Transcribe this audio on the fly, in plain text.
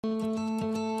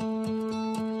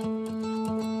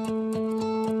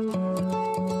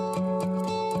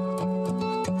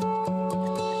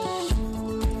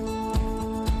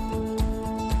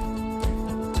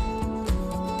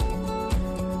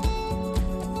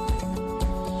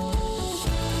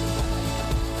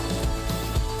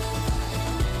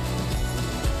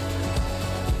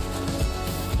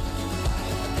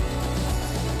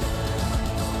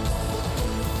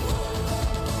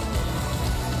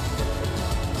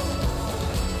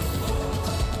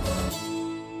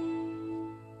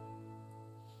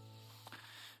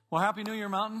Well, Happy New Year,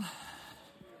 Mountain.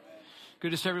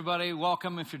 Good to see everybody.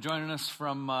 Welcome if you're joining us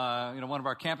from one of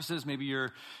our campuses. Maybe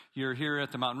you're here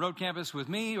at the Mountain Road campus with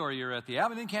me, or you're at the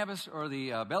Abingdon campus, or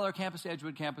the Bel Air campus,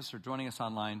 Edgewood campus, or joining us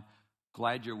online.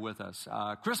 Glad you're with us.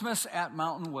 Christmas at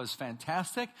Mountain was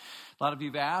fantastic. A lot of you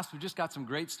have asked. We've just got some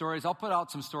great stories. I'll put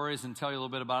out some stories and tell you a little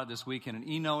bit about it this week in an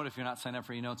e-note. If you're not signed up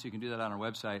for e-notes, you can do that on our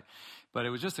website. But it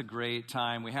was just a great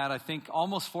time. We had, I think,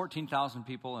 almost 14,000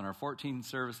 people in our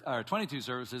 22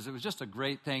 services. It was just a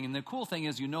great thing. And the cool thing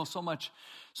is, so much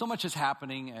is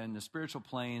happening in the spiritual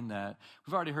plane that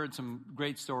we've already heard some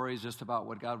great stories just about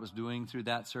what God was doing through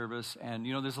that service. And,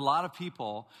 there's a lot of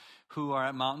people who are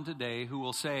at Mountain today who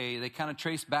will say they kind of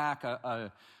trace back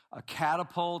a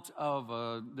catapult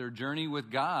of their journey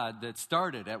with God that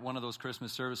started at one of those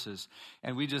Christmas services.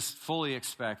 And we just fully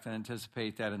expect and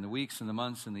anticipate that in the weeks and the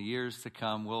months and the years to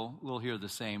come, we'll hear the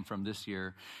same from this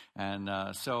year. And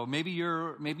so maybe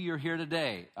you're here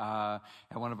today at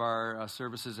one of our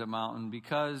services at Mountain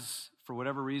because for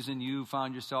whatever reason you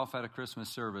found yourself at a Christmas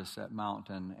service at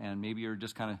Mountain, and maybe you're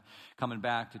just kind of coming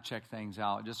back to check things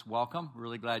out. Just welcome.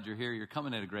 Really glad you're here. You're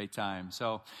coming at a great time.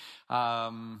 So,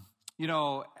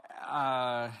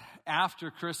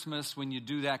 after Christmas, when you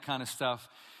do that kind of stuff,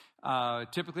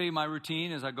 typically my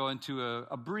routine is I go into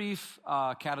a brief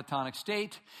catatonic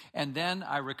state, and then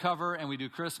I recover and we do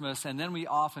Christmas, and then we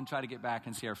often try to get back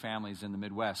and see our families in the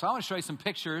Midwest. So I want to show you some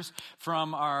pictures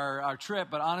from our trip,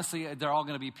 but honestly, they're all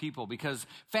going to be people because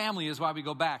family is why we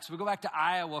go back. So we go back to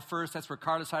Iowa first. That's where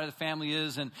Carla's side of the family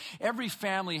is, and every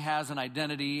family has an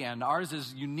identity, and ours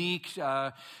is unique,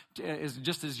 is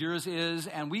just as yours is,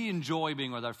 and we enjoy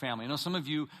being with our family. I know some of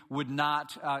you would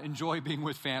not enjoy being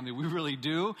with family. We really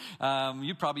do.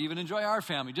 You probably even enjoy our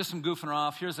family. Just some goofing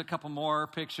off. Here's a couple more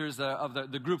pictures of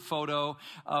the group photo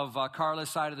of Carla's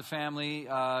side of the family,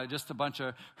 just a bunch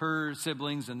of her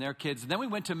siblings and their kids. And then we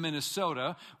went to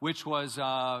Minnesota, which was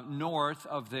north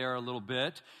of there a little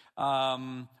bit.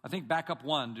 I think back up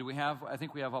one. I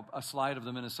think we have a slide of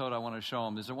the Minnesota I wanted to show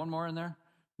them. Is there one more in there?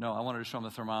 No, I wanted to show them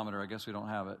the thermometer. I guess we don't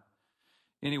have it.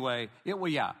 Anyway,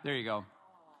 there you go.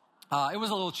 It was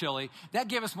a little chilly. That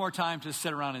gave us more time to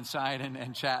sit around inside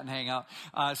and chat and hang out.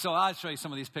 So I'll show you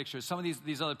some of these pictures, some of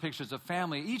these other pictures of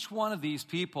family. Each one of these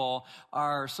people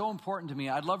are so important to me.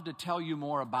 I'd love to tell you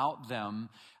more about them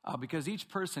because each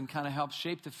person kind of helps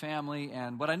shape the family.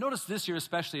 And what I noticed this year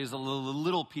especially is the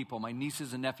little people, my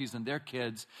nieces and nephews and their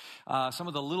kids, some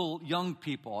of the little young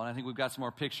people. And I think we've got some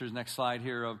more pictures, next slide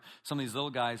here, of some of these little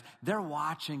guys. They're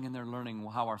watching and they're learning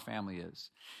how our family is.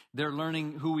 They're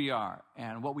learning who we are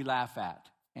and what we laugh at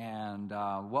and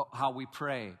how we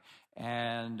pray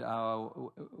and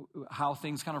how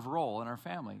things kind of roll in our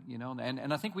family,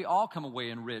 And I think we all come away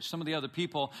enriched. Some of the other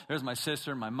people, there's my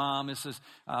sister, my mom, this is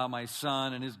my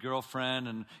son and his girlfriend,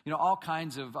 and, all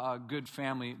kinds of good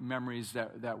family memories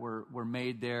that were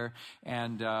made there.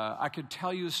 And I could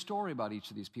tell you a story about each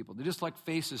of these people. They're just like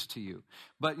faces to you.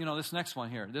 But, this next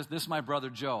one here, this is my brother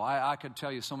Joe. I could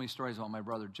tell you so many stories about my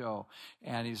brother Joe,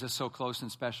 and he's just so close and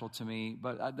special to me.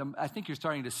 But I think you're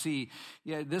starting to see,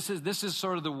 this is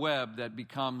sort of the web that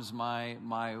becomes my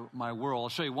world. I'll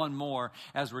show you one more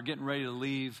as we're getting ready to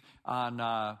leave on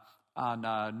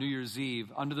New Year's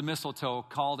Eve. Under the mistletoe,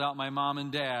 called out my mom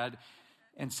and dad,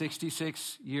 and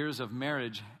 66 years of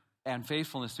marriage and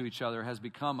faithfulness to each other has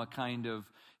become a kind of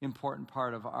important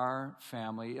part of our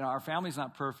family. Our family's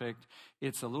not perfect.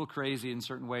 It's a little crazy in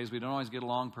certain ways. We don't always get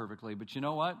along perfectly, but you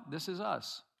know what? This is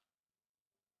us.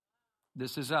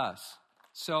 This is us.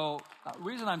 So the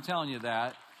reason I'm telling you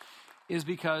that is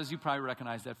because you probably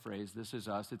recognize that phrase, this is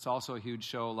us. It's also a huge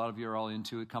show. A lot of you are all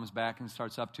into it. It comes back and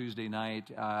starts up Tuesday night.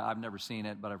 I've never seen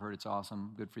it, but I've heard it's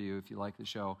awesome. Good for you if you like the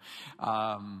show.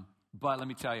 But let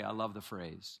me tell you, I love the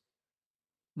phrase.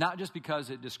 Not just because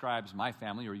it describes my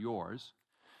family or yours,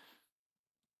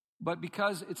 but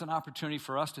because it's an opportunity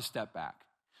for us to step back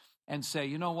and say,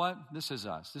 you know what? This is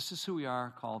us. This is who we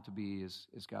are called to be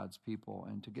as God's people.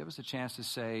 And to give us a chance to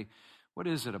say, what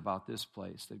is it about this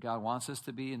place that God wants us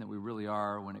to be and that we really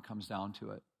are when it comes down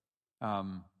to it?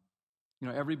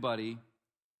 Everybody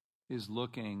is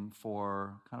looking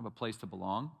for kind of a place to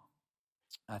belong.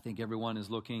 I think everyone is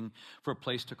looking for a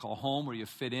place to call home, where you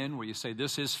fit in, where you say,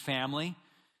 this is family,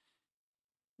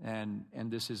 and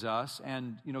this is us.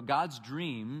 And, God's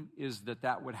dream is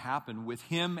that would happen with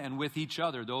Him and with each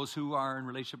other, those who are in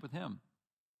relationship with Him.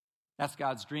 That's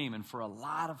God's dream. And for a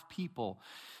lot of people,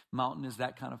 Mountain is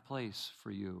that kind of place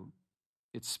for you.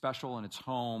 It's special and it's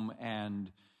home. And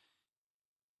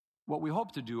what we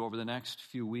hope to do over the next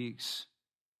few weeks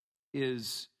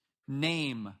is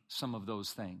name some of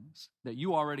those things that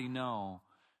you already know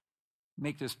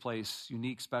Make this place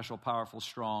unique, special, powerful,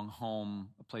 strong, home,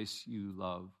 a place you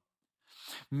love.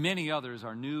 Many others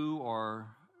are new or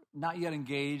not yet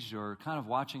engaged or kind of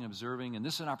watching, observing, and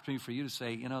this is an opportunity for you to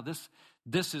say,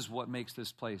 this is what makes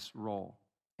this place roll,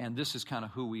 and this is kind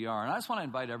of who we are. And I just want to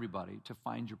invite everybody to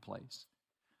find your place.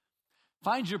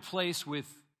 Find your place with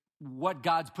what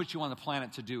God's put you on the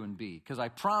planet to do and be. Because I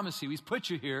promise you, He's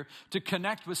put you here to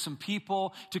connect with some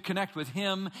people, to connect with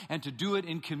Him, and to do it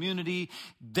in community.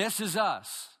 This is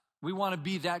us. We want to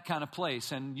be that kind of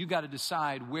place, and you got to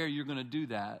decide where you're going to do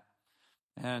that.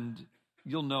 And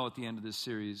you'll know at the end of this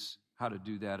series how to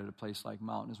do that at a place like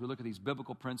Mountain, as we look at these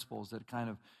biblical principles that kind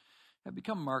of have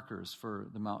become markers for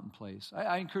the Mountain place.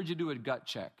 I encourage you to do a gut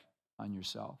check on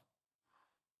yourself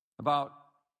about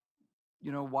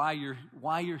why you're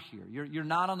here. You're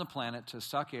not on the planet to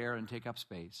suck air and take up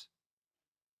space.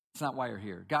 It's not why you're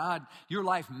here. God, your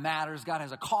life matters. God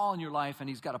has a call in your life, and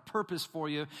He's got a purpose for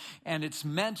you, and it's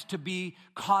meant to be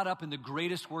caught up in the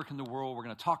greatest work in the world. We're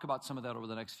going to talk about some of that over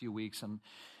the next few weeks, and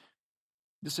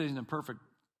this isn't a perfect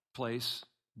place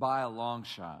by a long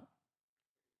shot,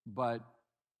 but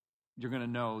you're going to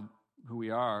know who we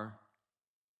are.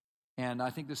 And I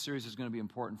think this series is going to be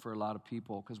important for a lot of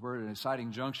people because we're at an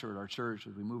exciting juncture at our church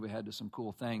as we move ahead to some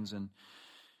cool things. And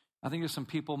I think there's some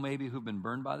people maybe who've been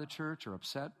burned by the church or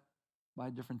upset by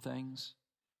different things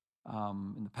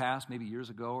in the past, maybe years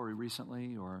ago or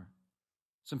recently, or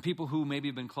some people who maybe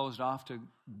have been closed off to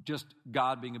just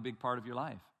God being a big part of your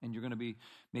life. And you're going to be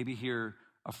maybe here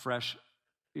afresh.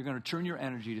 You're going to turn your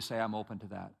energy to say, I'm open to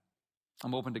that.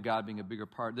 I'm open to God being a bigger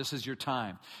part. This is your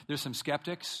time. There's some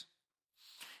skeptics.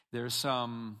 There's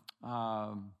some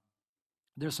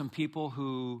people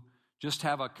who just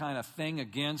have a kind of thing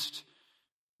against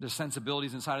the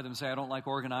sensibilities inside of them, say, I don't like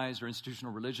organized or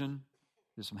institutional religion.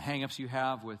 There's some hang-ups you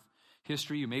have with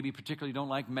history. You maybe particularly don't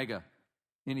like mega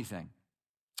anything.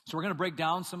 So we're going to break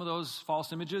down some of those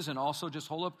false images and also just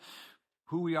hold up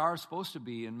who we are supposed to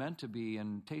be and meant to be,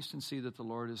 and taste and see that the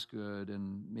Lord is good.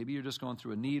 And maybe you're just going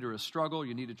through a need or a struggle.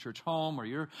 You need a church home,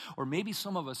 or maybe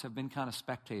some of us have been kind of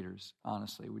spectators,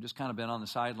 honestly. We've just kind of been on the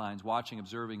sidelines, watching,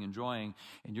 observing, enjoying,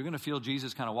 and you're going to feel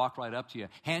Jesus kind of walk right up to you,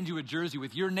 hand you a jersey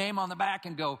with your name on the back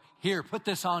and go, here, put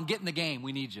this on, get in the game,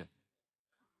 we need you.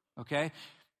 Okay?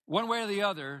 One way or the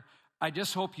other, I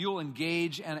just hope you'll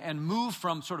engage and move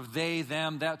from sort of they,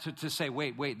 them, that to say,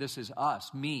 wait, this is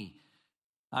us, me.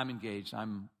 I'm engaged,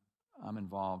 I'm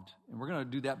involved. And we're going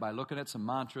to do that by looking at some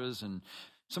mantras and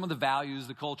some of the values,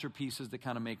 the culture pieces that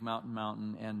kind of make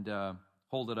Mountain, and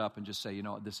hold it up and just say,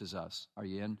 this is us. Are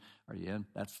you in? Are you in?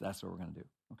 That's what we're going to do,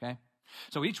 okay?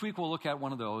 So each week we'll look at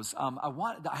one of those. I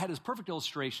had this perfect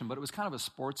illustration, but it was kind of a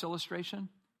sports illustration.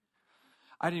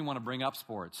 I didn't want to bring up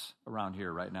sports around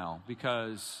here right now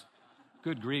because...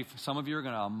 good grief, some of you are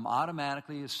going to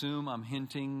automatically assume I'm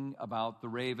hinting about the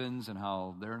Ravens and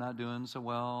how they're not doing so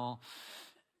well.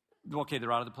 Okay,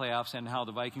 they're out of the playoffs, and how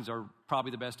the Vikings are probably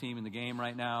the best team in the game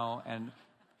right now. And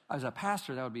as a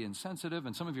pastor, that would be insensitive,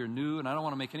 and some of you are new, and I don't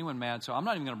want to make anyone mad, so I'm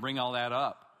not even going to bring all that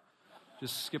up.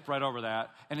 Just skip right over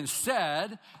that. And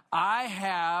instead, I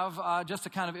have just a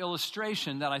kind of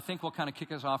illustration that I think will kind of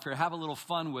kick us off here. Have a little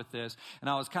fun with this. And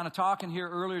I was kind of talking here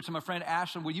earlier to my friend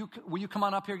Ashlyn. Will you come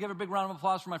on up here? Give a big round of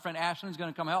applause for my friend Ashlyn who's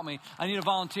going to come help me. I need a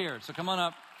volunteer, so come on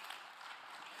up.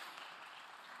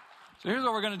 So here's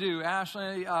what we're going to do.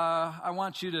 Ashley, I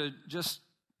want you to just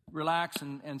relax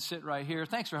and sit right here.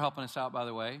 Thanks for helping us out, by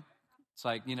the way. It's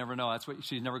like, you never know.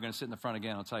 She's never going to sit in the front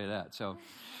again, I'll tell you that. So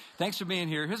thanks for being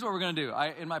here. Here's what we're going to do.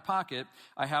 In my pocket,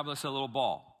 I have this a little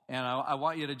ball. And I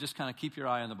want you to just kind of keep your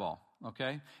eye on the ball,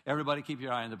 okay? Everybody keep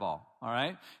your eye on the ball, all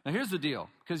right? Now, here's the deal.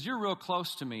 Because you're real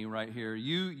close to me right here,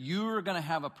 you're going to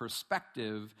have a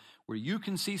perspective where you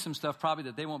can see some stuff probably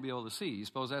that they won't be able to see. You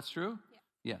suppose that's true?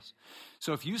 Yeah. Yes.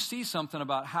 So if you see something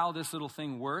about how this little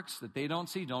thing works that they don't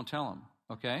see, don't tell them,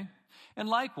 okay? And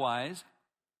likewise,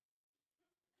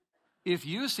 if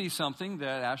you see something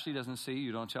that Ashley doesn't see,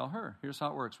 you don't tell her. Here's how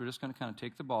it works. We're just going to kind of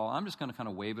take the ball. I'm just going to kind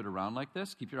of wave it around like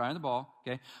this. Keep your eye on the ball,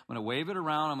 okay? I'm going to wave it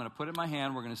around. I'm going to put it in my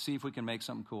hand. We're going to see if we can make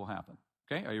something cool happen.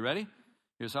 Okay, are you ready?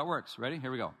 Here's how it works. Ready?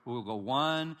 Here we go. We'll go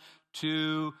 1,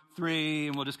 2, 3,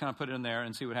 and we'll just kind of put it in there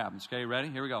and see what happens. Okay, ready?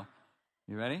 Here we go.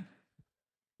 You ready?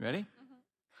 Ready?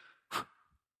 Mm-hmm.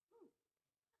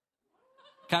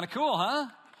 Kind of cool, huh?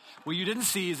 What you didn't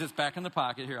see is it's back in the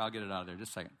pocket. Here, I'll get it out of there.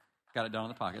 Just a second. Got it down in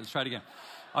the pocket. Let's try it again.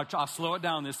 I'll slow it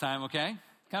down this time, okay?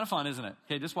 Kind of fun, isn't it?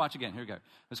 Okay, just watch again. Here we go. I'm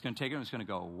just going to take it. I'm just going to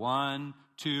go 1,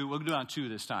 2. We'll do it on 2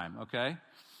 this time, okay?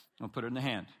 I'll put it in the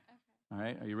hand. Okay. All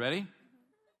right, are you ready?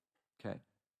 Mm-hmm. Okay.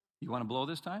 You want to blow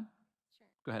this time? Sure.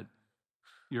 Go ahead.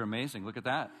 You're amazing. Look at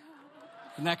that.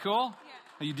 Isn't that cool?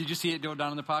 Yeah. Did you see it go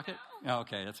down in the pocket? No.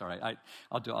 Okay, that's all right.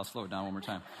 I'll slow it down one more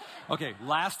time. Okay,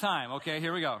 last time. Okay,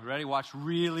 here we go. Ready? Watch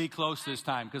really close this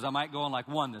time, because I might go on like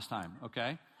 1 this time.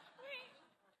 Okay.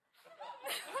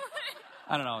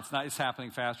 I don't know. It's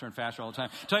happening faster and faster all the time.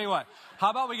 Tell you what.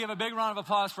 How about we give a big round of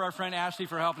applause for our friend Ashley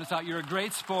for helping us out? You're a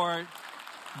great sport.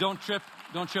 Don't trip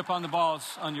on the balls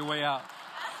on your way out.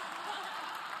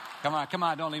 Come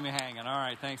on. Don't leave me hanging. All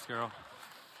right. Thanks, girl.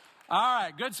 All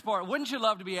right. Good sport. Wouldn't you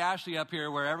love to be Ashley up here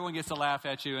where everyone gets to laugh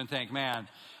at you and think, man,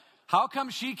 how come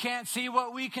she can't see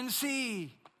what we can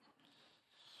see?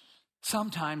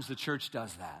 Sometimes the church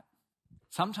does that.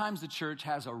 Sometimes the church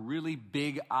has a really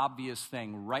big, obvious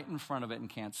thing right in front of it and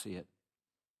can't see it.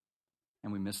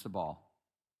 And we miss the ball.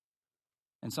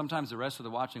 And sometimes the rest of the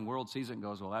watching world sees it and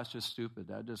goes, well, that's just stupid.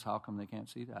 How come they can't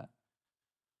see that?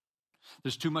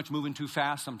 There's too much moving too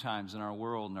fast sometimes in our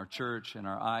world, in our church, in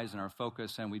our eyes, and our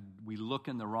focus, and we look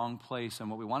in the wrong place. And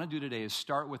what we want to do today is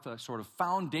start with a sort of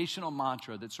foundational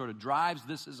mantra that sort of drives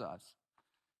This Is Us.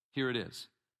 Here it is.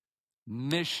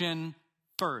 Mission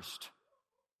first.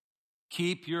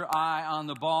 Keep your eye on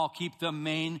the ball. Keep the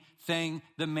main thing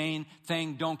the main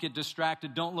thing. Don't get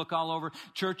distracted. Don't look all over.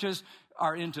 Churches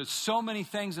are into so many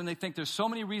things, and they think there's so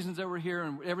many reasons that we're here,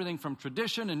 and everything from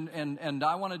tradition and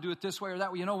I want to do it this way or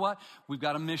that way. You know what? We've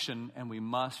got a mission, and we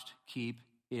must keep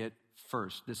it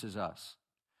first. This is us.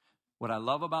 What I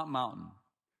love about Mountain,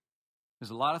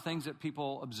 there's a lot of things that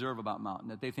people observe about Mountain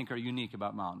that they think are unique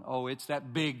about Mountain. Oh, it's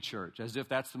that big church, as if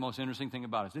that's the most interesting thing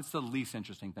about us. It's the least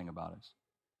interesting thing about us.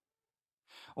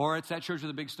 Or it's that church with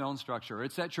a big stone structure. Or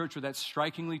it's that church with that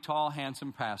strikingly tall,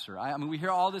 handsome pastor. I mean, we hear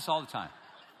all this all the time.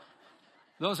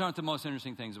 Those aren't the most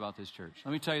interesting things about this church.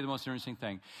 Let me tell you the most interesting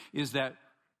thing is that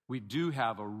we do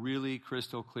have a really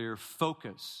crystal clear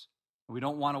focus. We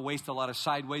don't want to waste a lot of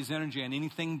sideways energy on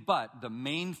anything but the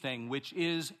main thing, which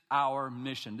is our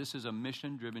mission. This is a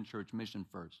mission-driven church, mission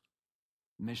first.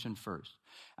 Mission first.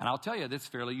 And I'll tell you, that's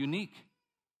fairly unique.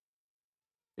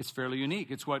 It's fairly unique.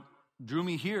 It's what drew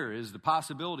me here is the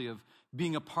possibility of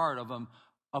being a part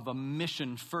of a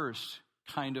mission first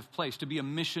kind of place, to be a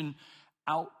mission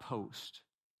outpost.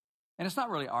 And it's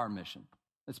not really our mission,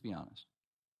 let's be honest.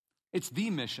 It's the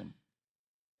mission,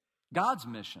 God's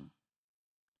mission.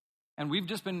 And we've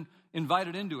just been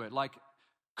invited into it like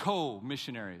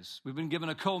co-missionaries. We've been given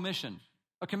a co-mission,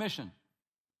 a commission.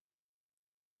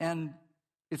 And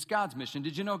it's God's mission.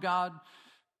 Did you know God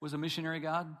was a missionary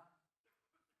God?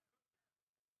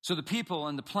 So the people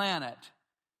and the planet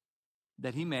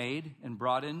that he made and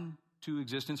brought into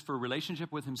existence for a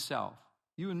relationship with himself,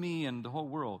 you and me and the whole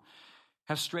world,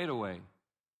 have strayed away.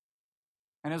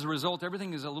 And as a result,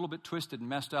 everything is a little bit twisted and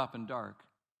messed up and dark.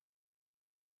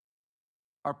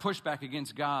 Our pushback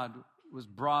against God is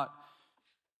brought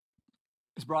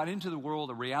into the world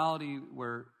a reality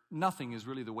where nothing is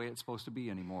really the way it's supposed to be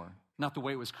anymore. Not the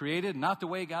way it was created, not the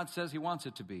way God says he wants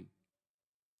it to be.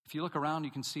 If you look around,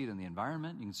 you can see it in the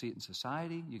environment, you can see it in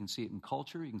society, you can see it in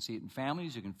culture, you can see it in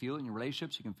families, you can feel it in your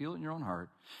relationships, you can feel it in your own heart.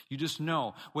 You just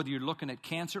know whether you're looking at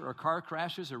cancer or car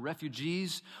crashes or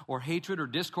refugees or hatred or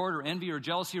discord or envy or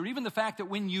jealousy, or even the fact that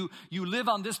when you live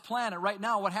on this planet right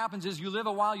now, what happens is you live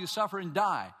a while, you suffer and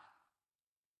die.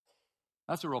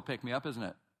 That's a real pick-me-up, isn't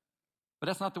it? But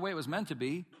that's not the way it was meant to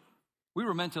be. We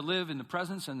were meant to live in the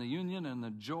presence and the union and the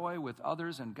joy with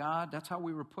others and God. That's how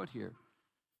we were put here.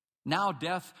 Now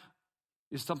death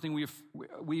is something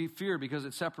we fear because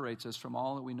it separates us from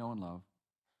all that we know and love.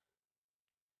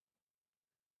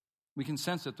 We can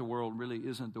sense that the world really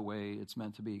isn't the way it's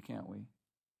meant to be, can't we? And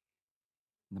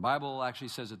the Bible actually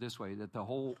says it this way, that the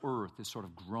whole earth is sort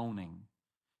of groaning,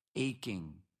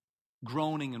 aching,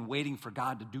 groaning and waiting for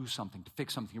God to do something, to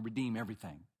fix something, to redeem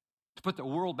everything, to put the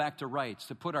world back to rights,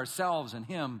 to put ourselves and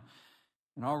him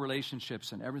and our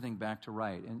relationships and everything back to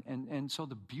right. And so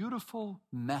the beautiful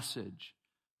message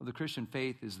of the Christian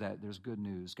faith is that there's good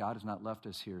news. God has not left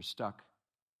us here stuck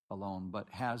alone, but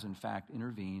has in fact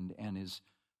intervened and is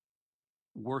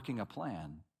working a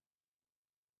plan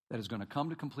that is going to come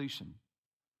to completion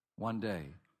one day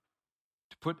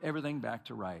to put everything back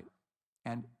to right.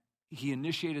 And he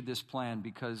initiated this plan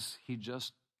because he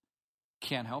just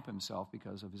can't help himself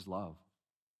because of his love.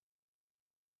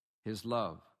 His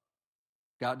love.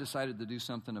 God decided to do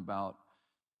something about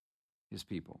his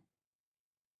people.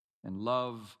 And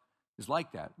love is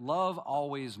like that. Love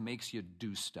always makes you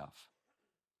do stuff.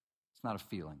 It's not a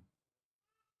feeling.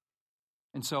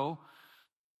 And so,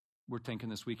 we're thinking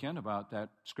this weekend about that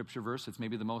scripture verse. It's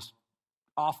maybe the most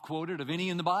oft-quoted of any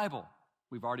in the Bible.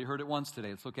 We've already heard it once today.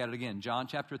 Let's look at it again. John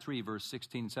chapter 3, verse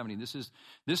 16, 17.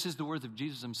 This is the words of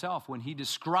Jesus himself. When he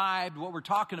described what we're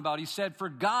talking about, he said, "For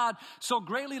God so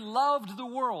greatly loved the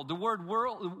world." The word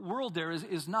world there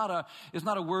is not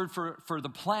a word for the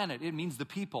planet. It means the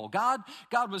people. God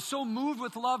was so moved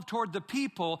with love toward the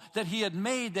people that he had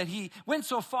made, that he went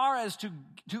so far as to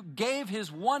gave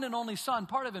his one and only son,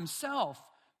 part of himself.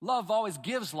 Love always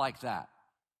gives like that.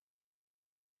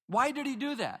 Why did he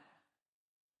do that?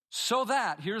 So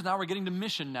that, now we're getting to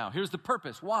mission now. Here's the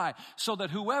purpose. Why? So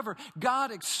that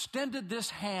God extended this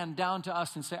hand down to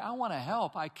us and say, "I want to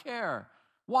help, I care."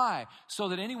 Why? So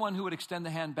that anyone who would extend the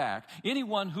hand back,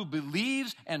 anyone who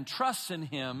believes and trusts in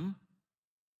him,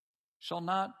 shall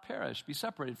not perish, be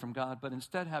separated from God, but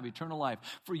instead have eternal life.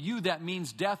 For you, that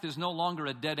means death is no longer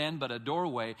a dead end, but a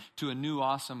doorway to a new,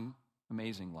 awesome,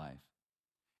 amazing life.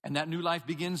 And that new life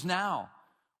begins now,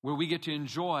 where we get to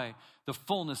enjoy the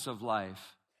fullness of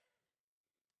life.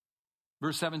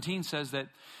 Verse 17 says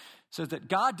that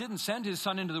God didn't send his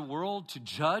son into the world to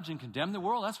judge and condemn the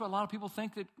world. That's what a lot of people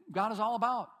think that God is all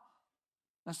about.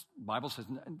 The Bible says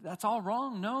that's all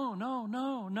wrong. No.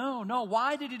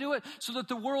 Why did he do it? So that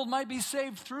the world might be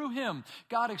saved through him.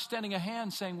 God extending a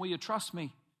hand saying, "Will you trust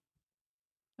me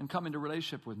and come into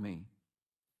relationship with me?"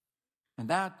 And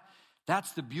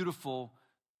that's the beautiful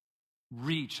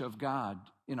reach of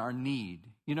God in our need.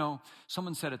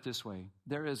 Someone said it this way: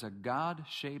 there is a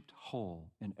God-shaped hole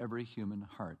in every human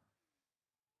heart.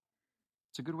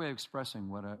 It's a good way of expressing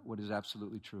what is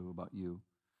absolutely true about you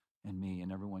and me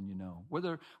and everyone you know.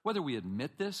 Whether we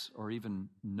admit this or even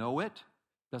know it,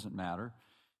 doesn't matter.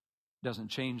 Doesn't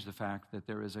change the fact that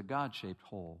there is a God-shaped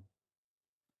hole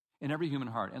in every human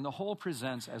heart. And the hole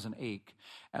presents as an ache,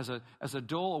 as a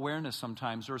dull awareness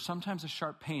sometimes, or sometimes a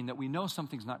sharp pain that we know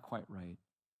something's not quite right.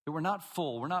 That we're not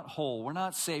full, we're not whole, we're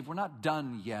not saved, we're not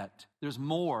done yet. There's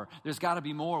more. There's got to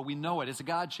be more. We know it. It's a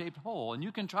God-shaped hole. And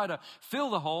you can try to fill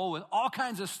the hole with all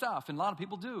kinds of stuff, and a lot of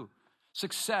people do.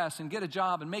 Success, and get a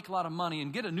job, and make a lot of money,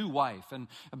 and get a new wife, and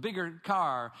a bigger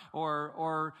car,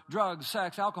 or drugs,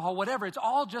 sex, alcohol, whatever. It's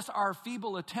all just our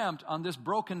feeble attempt on this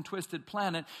broken, twisted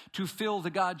planet to fill the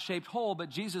God-shaped hole.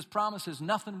 But Jesus promises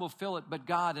nothing will fill it but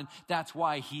God, and that's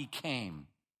why he came.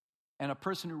 And a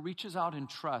person who reaches out in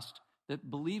trust, that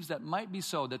believes that might be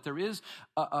so, that there is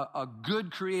a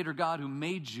good creator God who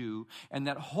made you, and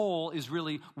that hole is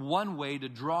really one way to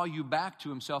draw you back to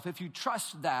himself. If you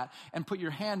trust that and put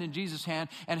your hand in Jesus' hand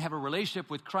and have a relationship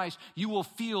with Christ, you will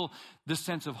feel the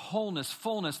sense of wholeness,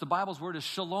 fullness. The Bible's word is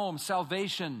shalom,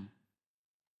 salvation,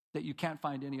 that you can't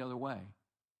find any other way.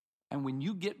 And when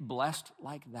you get blessed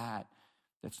like that,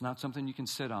 that's not something you can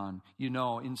sit on. You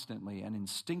know instantly and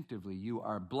instinctively you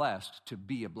are blessed to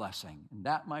be a blessing. And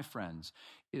that, my friends,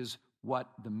 is what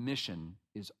the mission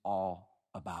is all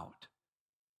about.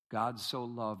 God so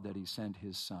loved that he sent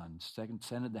his son,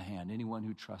 extended the hand. Anyone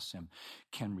who trusts him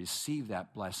can receive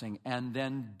that blessing and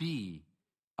then be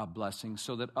a blessing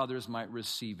so that others might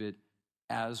receive it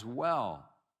as well.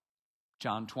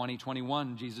 John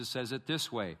 20:21, Jesus says it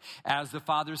this way: as the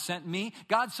Father sent me,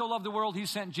 God so loved the world, he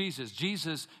sent Jesus.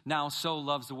 Jesus now so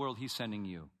loves the world, he's sending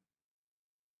you.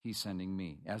 He's sending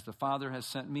me. As the Father has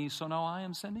sent me, so now I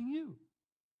am sending you.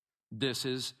 This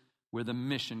is where the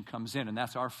mission comes in, and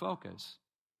that's our focus.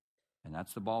 And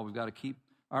that's the ball we've got to keep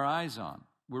our eyes on.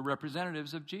 We're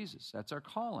representatives of Jesus. That's our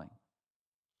calling.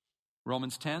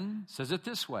 Romans 10 says it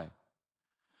this way: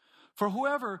 for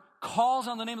whoever calls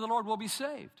on the name of the Lord will be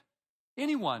saved.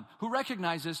 Anyone who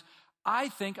recognizes, I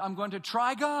think I'm going to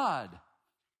try God,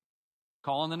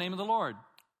 call on the name of the Lord.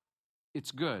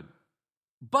 It's good.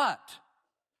 But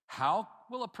how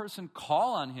will a person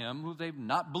call on him who they've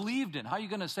not believed in? How are you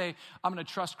going to say, I'm going to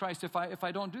trust Christ if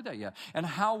I don't do that yet? And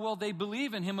how will they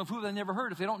believe in him of who they never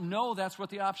heard if they don't know that's what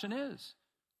the option is?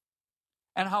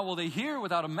 And how will they hear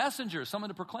without a messenger, someone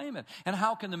to proclaim it? And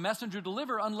how can the messenger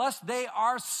deliver unless they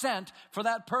are sent for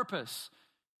that purpose?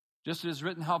 Just as it is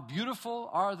written, how beautiful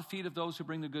are the feet of those who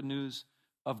bring the good news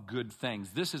of good things.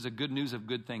 This is a good news of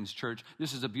good things, church.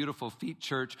 This is a beautiful feet,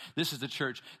 church. This is the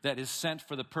church that is sent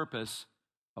for the purpose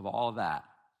of all of that.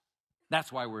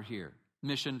 That's why we're here.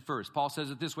 Mission first. Paul says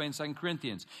it this way in 2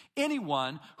 Corinthians.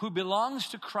 Anyone who belongs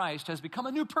to Christ has become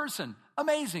a new person.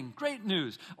 Amazing. Great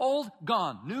news. Old,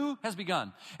 gone. New has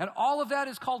begun. And all of that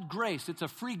is called grace. It's a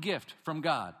free gift from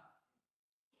God.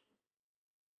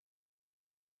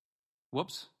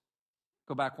 Whoops.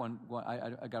 Go back one.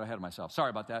 I got ahead of myself. Sorry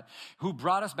about that. Who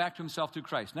brought us back to himself through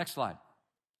Christ. Next slide.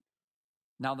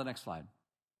 Now the next slide.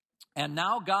 And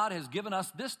now God has given us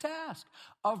this task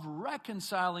of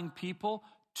reconciling people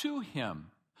to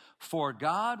him. For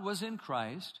God was in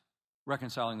Christ,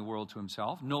 reconciling the world to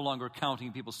himself, no longer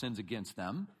counting people's sins against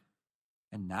them.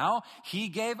 And now he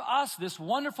gave us this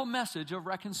wonderful message of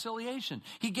reconciliation.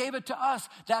 He gave it to us.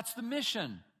 That's the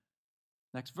mission.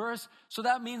 Next verse. So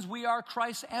that means we are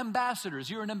Christ's ambassadors.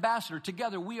 You're an ambassador.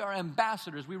 Together we are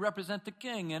ambassadors. We represent the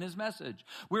King and his message.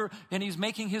 And he's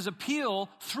making his appeal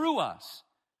through us.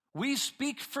 We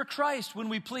speak for Christ when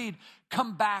we plead,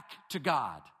 come back to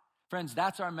God. Friends,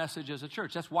 that's our message as a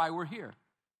church. That's why we're here.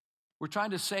 We're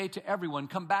trying to say to everyone,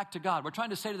 come back to God. We're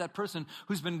trying to say to that person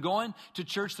who's been going to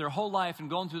church their whole life and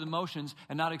going through the motions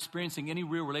and not experiencing any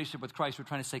real relationship with Christ, we're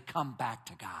trying to say, come back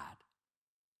to God.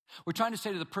 We're trying to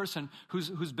say to the person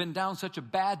who's been down such a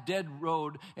bad, dead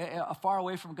road, far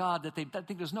away from God, that they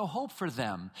think there's no hope for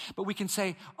them. But we can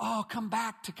say, oh, come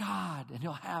back to God, and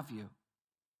he'll have you.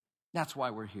 That's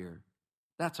why we're here.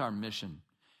 That's our mission.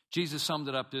 Jesus summed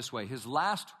it up this way. His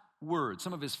last words,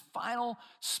 some of his final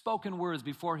spoken words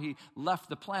before he left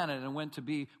the planet and went to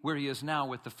be where he is now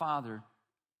with the Father,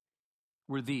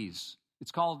 were these.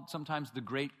 It's called sometimes the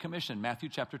Great Commission, Matthew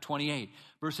chapter 28,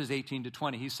 verses 18 to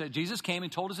 20. He said, Jesus came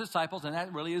and told his disciples, and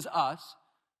that really is us,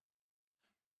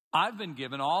 I've been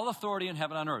given all authority in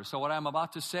heaven and on earth. So what I'm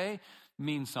about to say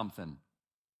means something.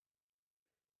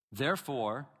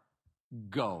 Therefore,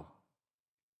 go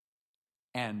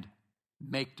and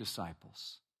make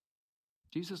disciples.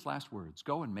 Jesus' last words,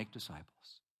 go and make disciples.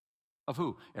 Of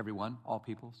who? Everyone, all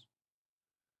peoples.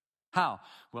 How?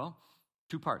 Well,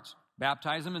 two parts.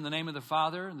 Baptize them in the name of the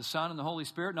Father and the Son and the Holy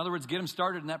Spirit. In other words, get them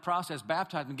started in that process.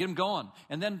 Baptize them, get them going.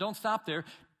 And then don't stop there.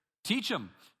 Teach them.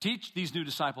 Teach these new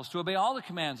disciples to obey all the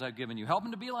commands I've given you. Help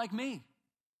them to be like me.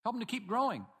 Help them to keep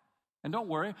growing. And don't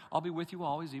worry, I'll be with you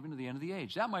always, even to the end of the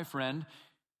age. That, my friend,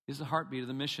 is the heartbeat of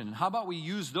the mission. And how about we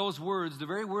use those words, the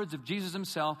very words of Jesus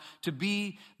himself, to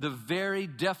be the very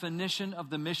definition of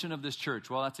the mission of this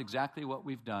church? Well, that's exactly what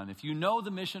we've done. If you know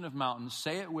the mission of Mountains,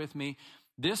 say it with me.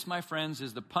 This, my friends,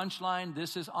 is the punchline.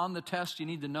 This is on the test. You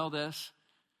need to know this.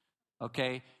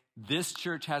 Okay? This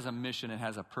church has a mission. It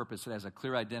has a purpose. It has a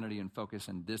clear identity and focus,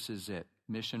 and this is it.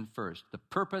 Mission first. The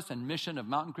purpose and mission of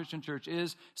Mountain Christian Church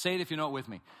is, say it if you know it with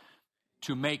me,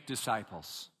 to make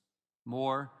disciples.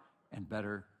 More and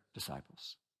better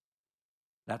disciples.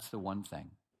 That's the one thing.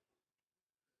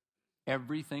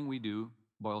 Everything we do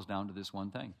boils down to this one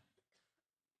thing.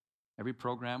 Every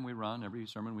program we run, every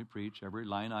sermon we preach, every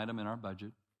line item in our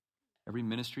budget, every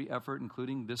ministry effort,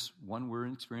 including this one we're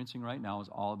experiencing right now, is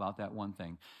all about that one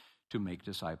thing, to make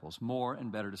disciples. More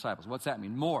and better disciples. What's that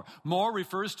mean? More. More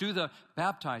refers to the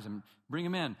baptize them, bring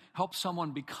them in, help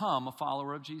someone become a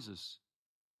follower of Jesus.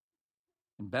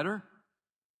 And better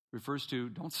refers to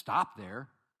don't stop there.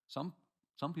 Some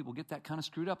people get that kind of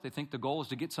screwed up. They think the goal is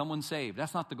to get someone saved.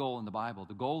 That's not the goal in the Bible.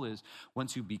 The goal is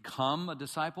once you become a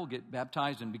disciple, get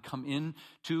baptized and become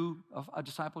into a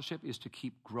discipleship, is to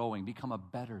keep growing, become a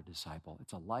better disciple.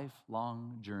 It's a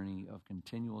lifelong journey of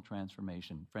continual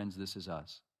transformation. Friends, this is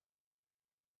us.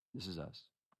 This is us.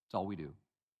 It's all we do.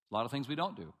 A lot of things we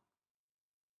don't do.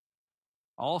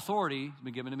 All authority has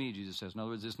been given to me, Jesus says. In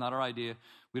other words, it's not our idea.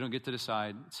 We don't get to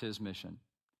decide. It's his mission.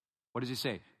 What does he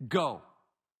say? Go.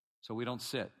 So we don't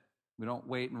sit. We don't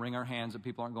wait and wring our hands that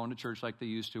people aren't going to church like they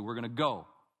used to. We're going to go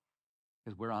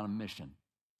because we're on a mission.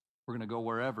 We're going to go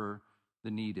wherever the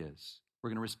need is.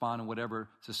 We're going to respond in whatever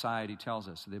society tells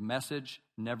us. The message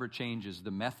never changes.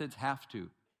 The methods have to,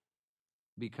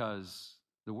 because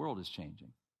the world is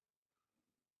changing.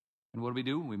 And what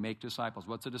do? We make disciples.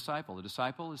 What's a disciple? A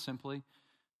disciple is simply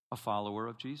a follower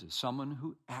of Jesus, someone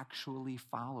who actually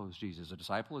follows Jesus. A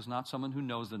disciple is not someone who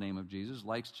knows the name of Jesus,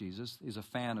 likes Jesus, is a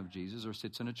fan of Jesus, or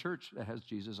sits in a church that has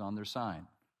Jesus on their sign.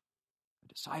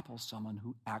 A disciple is someone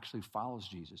who actually follows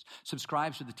Jesus,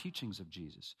 subscribes to the teachings of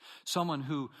Jesus, someone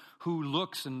who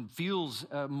looks and feels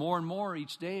more and more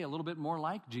each day a little bit more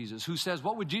like Jesus, who says,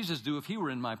 what would Jesus do if he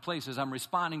were in my place as I'm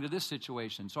responding to this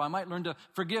situation? So I might learn to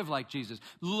forgive like Jesus,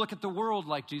 look at the world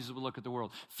like Jesus would look at the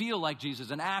world, feel like Jesus,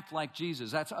 and act like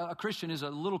Jesus. That's a Christian is a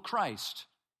little Christ.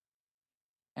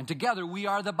 And together we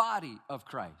are the body of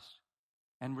Christ.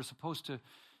 And we're supposed to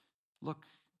look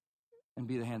and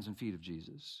be the hands and feet of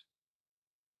Jesus.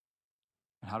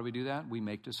 And how do we do that? We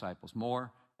make disciples,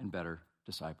 more and better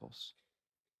disciples.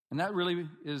 And that really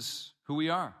is who we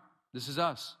are. This is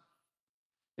us.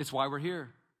 It's why we're here.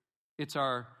 It's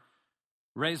our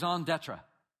raison d'etre.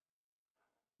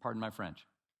 Pardon my French.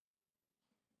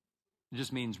 It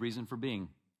just means reason for being.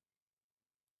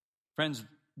 Friends,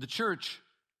 the church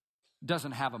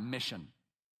doesn't have a mission.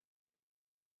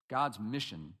 God's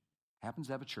mission happens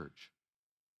to have a church.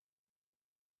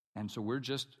 And so we're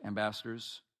just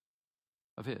ambassadors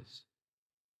of his.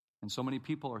 And so many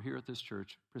people are here at this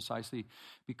church precisely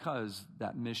because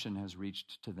that mission has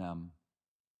reached to them.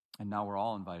 And now we're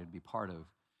all invited to be part of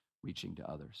reaching to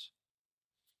others,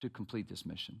 to complete this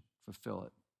mission, fulfill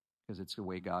it, because it's the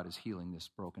way God is healing this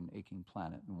broken, aching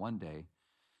planet. And one day,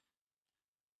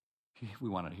 we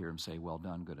want to hear him say, "Well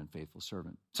done, good and faithful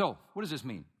servant." So, what does this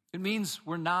mean? It means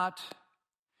we're not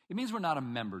a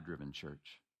member-driven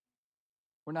church.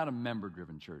 We're not a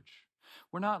member-driven church.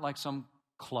 We're not like some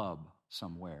club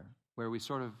somewhere where we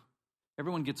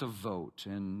everyone gets a vote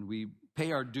and we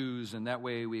pay our dues and that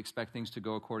way we expect things to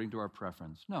go according to our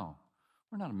preference. No,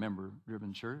 we're not a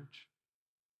member-driven church.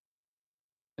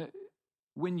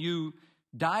 When you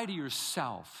die to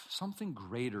yourself, something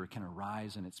greater can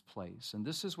arise in its place. And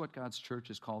this is what God's church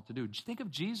is called to do. Think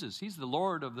of Jesus. He's the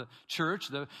Lord of the church,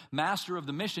 the master of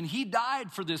the mission. He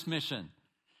died for this mission.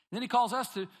 And then he calls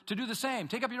us to do the same.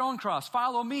 Take up your own cross.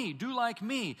 Follow me. Do like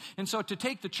me. And so to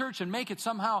take the church and make it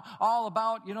somehow all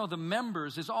about, the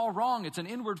members is all wrong. It's an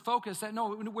inward focus.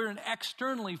 No, we're an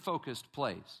externally focused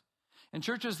place. And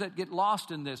churches that get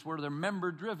lost in this, where they're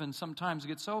member-driven, sometimes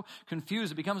get so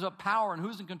confused. It becomes about power and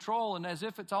who's in control, and as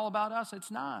if it's all about us.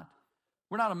 It's not.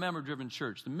 We're not a member-driven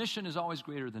church. The mission is always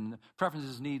greater than the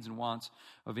preferences, needs, and wants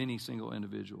of any single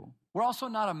individual. We're also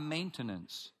not a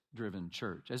maintenance-driven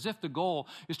church, as if the goal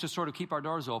is to sort of keep our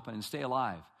doors open and stay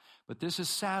alive. But this is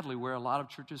sadly where a lot of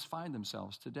churches find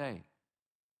themselves today.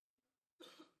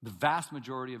 The vast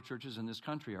majority of churches in this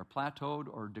country are plateaued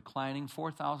or declining.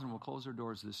 4,000 will close their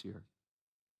doors this year.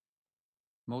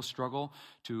 Most struggle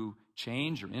to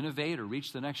change or innovate or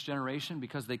reach the next generation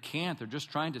because they can't. They're just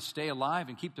trying to stay alive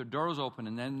and keep their doors open,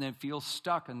 and then they feel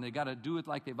stuck and they got to do it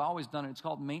like they've always done it. It's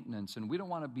called maintenance, and we don't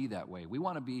want to be that way. We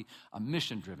want to be a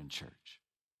mission-driven church.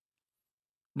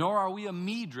 Nor are we a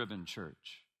me-driven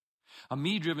church. A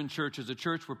me-driven church is a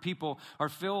church where people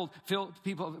fill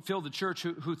the church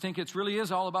who think it really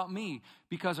is all about me,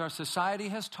 because our society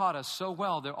has taught us so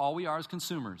well that all we are is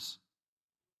consumers.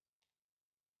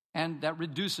 And that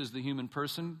reduces the human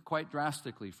person quite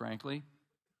drastically, frankly.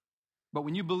 But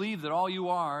when you believe that all you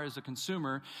are is a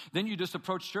consumer, then you just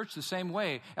approach church the same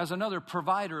way as another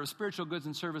provider of spiritual goods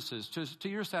and services to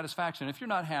your satisfaction. If you're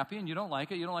not happy and you don't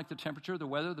like it, you don't like the temperature, the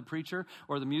weather, the preacher,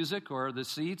 or the music, or the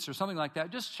seats, or something like that,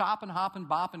 just shop and hop and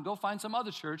bop and go find some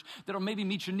other church that'll maybe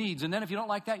meet your needs. And then if you don't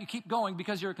like that, you keep going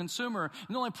because you're a consumer.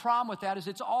 And the only problem with that is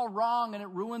it's all wrong and it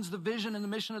ruins the vision and the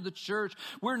mission of the church.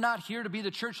 We're not here to be the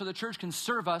church so the church can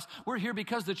serve us. We're here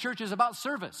because the church is about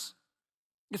service.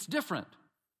 It's different.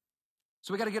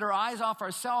 So we got to get our eyes off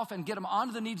ourselves and get them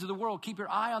onto the needs of the world. Keep your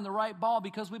eye on the right ball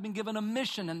because we've been given a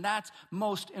mission, and that's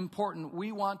most important.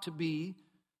 We want to be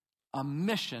a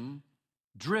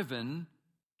mission-driven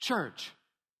church.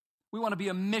 We want to be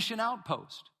a mission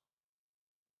outpost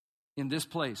in this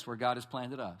place where God has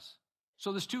planted us.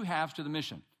 So there's two halves to the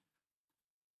mission.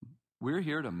 We're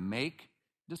here to make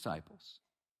disciples.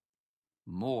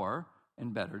 More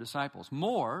and better disciples.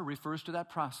 More refers to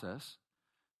that process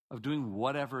of doing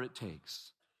whatever it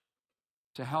takes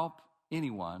to help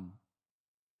anyone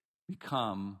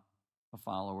become a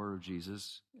follower of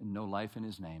Jesus and know life in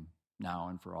his name now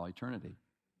and for all eternity.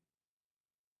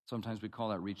 Sometimes we call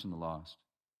that reaching the lost.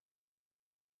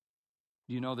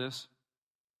 Do you know this?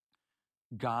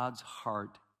 God's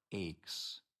heart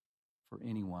aches for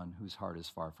anyone whose heart is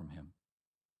far from him.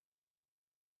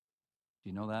 Do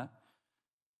you know that?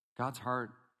 God's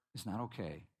heart is not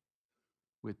okay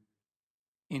with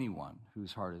anyone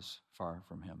whose heart is far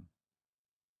from him.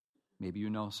 Maybe you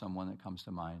know someone that comes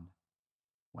to mind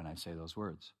when I say those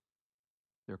words.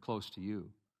 They're close to you,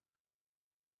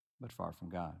 but far from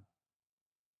God.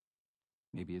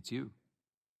 Maybe it's you.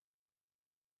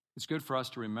 It's good for us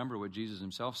to remember what Jesus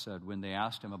himself said when they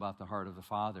asked him about the heart of the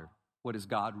Father. What is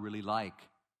God really like?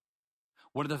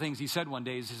 One of the things he said one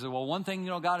day is, he said, well, one thing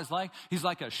God is like, he's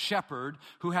like a shepherd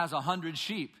who has 100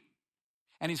 sheep.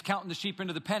 And he's counting the sheep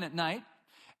into the pen at night,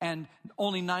 and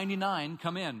only 99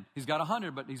 come in. He's got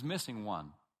 100, but he's missing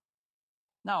one.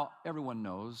 Now, everyone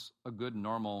knows a good,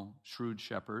 normal, shrewd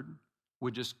shepherd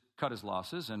would just cut his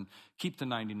losses and keep the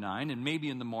 99, and maybe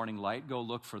in the morning light go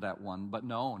look for that one. But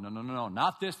no,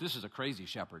 not this. This is a crazy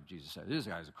shepherd, Jesus said. This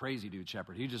guy's a crazy dude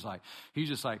shepherd. He's just like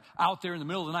out there in the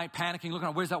middle of the night panicking, looking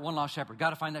at, where's that one lost shepherd?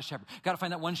 Got to find that shepherd. Got to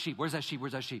find that one sheep. Where's that sheep?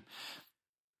 Where's that sheep?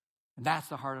 And that's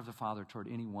the heart of the Father toward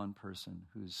any one person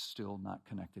who's still not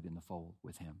connected in the fold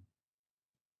with him.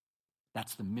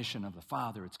 That's the mission of the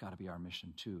Father. It's got to be our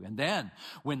mission too. And then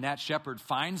when that shepherd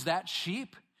finds that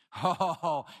sheep,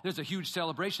 Oh, there's a huge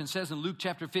celebration. It says in Luke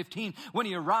chapter 15, when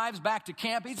he arrives back to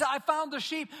camp, he says, I found the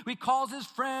sheep. He calls his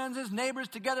friends, his neighbors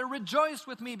together, rejoice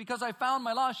with me because I found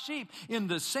my lost sheep. In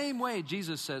the same way,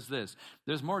 Jesus says this,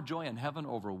 there's more joy in heaven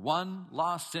over one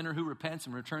lost sinner who repents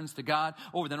and returns to God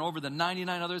than over the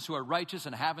 99 others who are righteous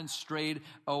and haven't strayed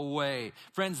away.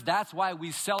 Friends, that's why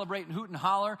we celebrate and hoot and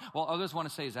holler. While others want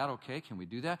to say, is that okay? Can we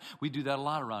do that? We do that a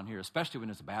lot around here, especially when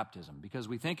it's a baptism, because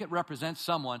we think it represents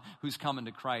someone who's coming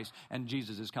to Christ. And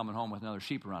Jesus is coming home with another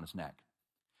sheep around his neck.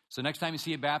 So next time you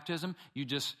see a baptism, you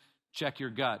just check your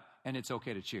gut, and it's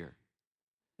okay to cheer.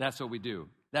 That's what we do.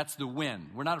 That's the win.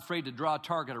 We're not afraid to draw a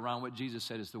target around what Jesus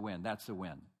said is the win. That's the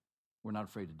win. We're not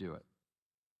afraid to do it.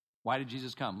 Why did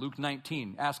Jesus come? Luke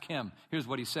 19, ask him. Here's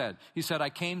what he said. He said,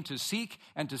 I came to seek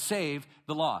and to save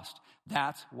the lost.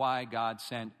 That's why God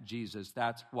sent Jesus.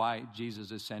 That's why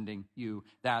Jesus is sending you.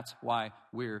 That's why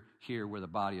we're here. We're the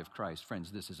body of Christ.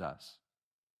 Friends, this is us.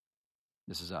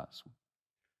 This is us.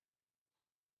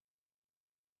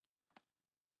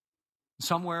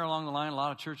 Somewhere along the line, a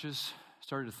lot of churches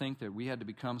started to think that we had to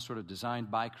become sort of designed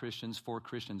by Christians for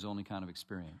Christians only kind of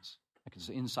experience. Like it's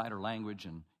insider language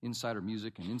and insider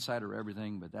music and insider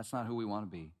everything, but that's not who we want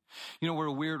to be. You know, we're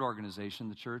a weird organization,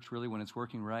 the church, really, when it's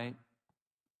working right.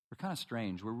 We're kind of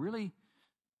strange. We're really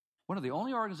one of the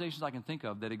only organizations I can think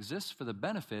of that exists for the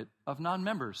benefit of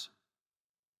non-members.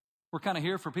 We're kind of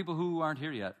here for people who aren't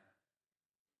here yet.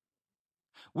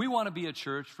 We want to be a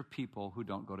church for people who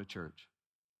don't go to church.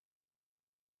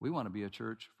 We want to be a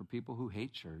church for people who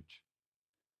hate church.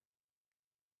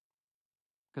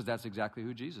 Because that's exactly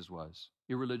who Jesus was.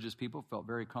 Irreligious people felt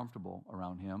very comfortable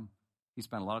around him. He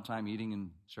spent a lot of time eating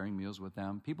and sharing meals with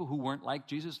them. People who weren't like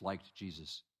Jesus liked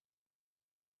Jesus.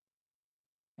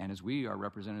 And as we are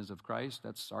representatives of Christ,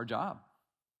 that's our job.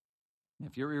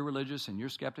 If you're irreligious and you're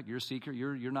skeptic, you're a seeker,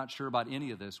 you're not sure about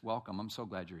any of this, welcome. I'm so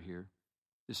glad you're here.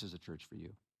 This is a church for you.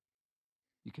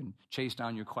 You can chase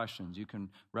down your questions. You can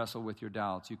wrestle with your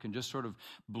doubts. You can just sort of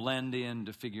blend in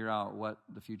to figure out what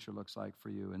the future looks like for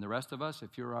you. And the rest of us,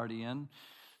 if you're already in,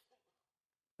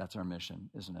 that's our mission,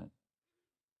 isn't it?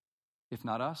 If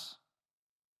not us,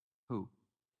 who?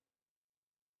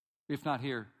 If not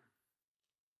here,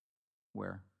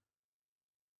 where?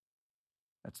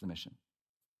 That's the mission.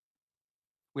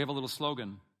 We have a little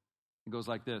slogan. It goes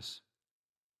like this.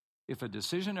 If a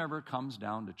decision ever comes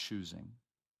down to choosing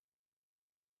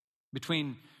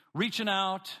between reaching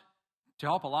out to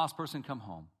help a lost person come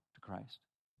home to Christ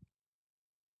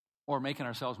or making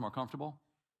ourselves more comfortable,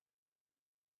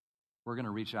 we're going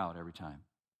to reach out every time.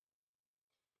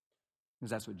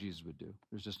 Because that's what Jesus would do.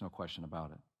 There's just no question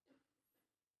about it.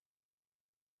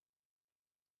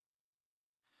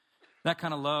 That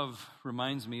kind of love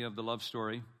reminds me of the love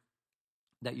story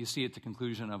that you see at the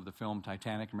conclusion of the film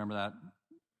Titanic. Remember that?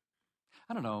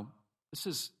 I don't know.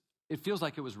 It feels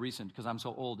like it was recent because I'm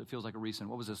so old. It feels like a recent.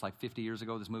 What was this, like 50 years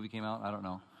ago this movie came out? I don't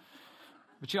know.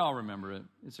 But you all remember it.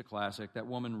 It's a classic. That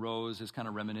woman, Rose, is kind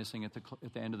of reminiscing at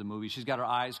the end of the movie. She's got her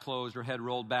eyes closed, her head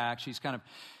rolled back. She's kind of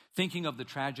thinking of the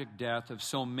tragic death of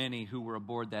so many who were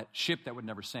aboard that ship that would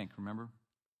never sink, remember?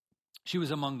 She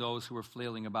was among those who were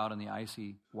flailing about in the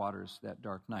icy waters that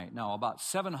dark night. Now, about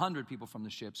 700 people from the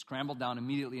ship scrambled down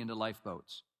immediately into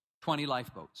lifeboats, 20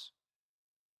 lifeboats.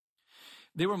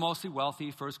 They were mostly wealthy,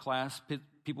 first class,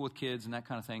 people with kids and that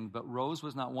kind of thing, but Rose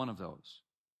was not one of those.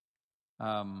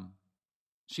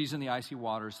 She's in the icy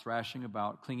waters, thrashing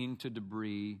about, clinging to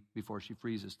debris before she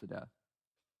freezes to death.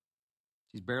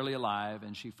 She's barely alive,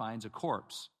 and she finds a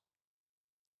corpse.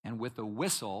 And with a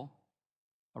whistle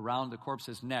around the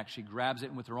corpse's neck, she grabs it,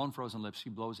 and with her own frozen lips, she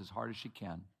blows as hard as she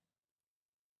can.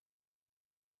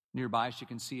 Nearby, she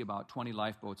can see about 20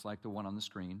 lifeboats like the one on the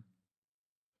screen,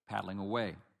 paddling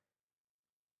away.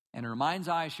 And in her mind's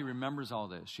eye, she remembers all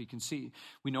this. She can see,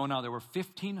 we know now there were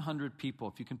 1,500 people,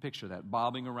 if you can picture that,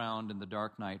 bobbing around in the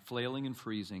dark night, flailing and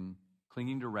freezing,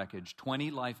 clinging to wreckage,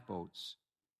 20 lifeboats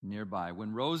nearby.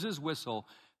 When Rose's whistle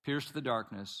pierced the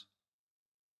darkness,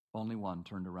 only one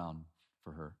turned around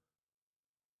for her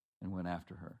and went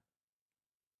after her.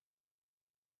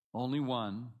 Only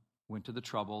one went to the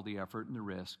trouble, the effort, and the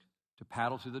risk to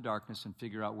paddle through the darkness and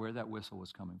figure out where that whistle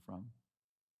was coming from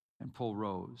and pull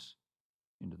Rose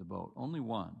into the boat. Only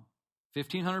one.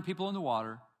 1,500 people in the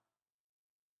water.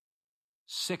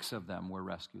 6 of them were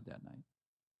rescued that night.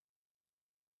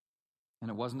 And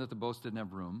it wasn't that the boats didn't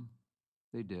have room.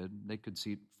 They did. They could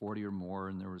seat 40 or more,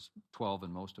 and there was 12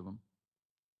 in most of them.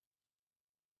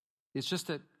 It's just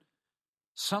that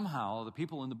somehow the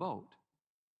people in the boat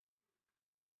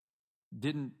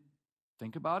didn't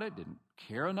think about it, didn't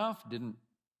care enough, didn't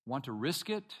want to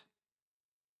risk it.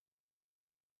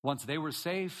 Once they were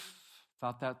safe,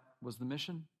 Thought that was the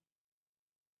mission?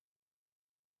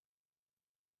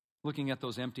 Looking at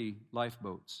those empty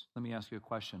lifeboats, let me ask you a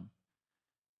question.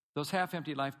 Those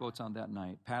half-empty lifeboats on that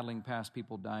night, paddling past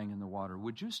people dying in the water,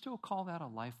 would you still call that a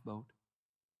lifeboat?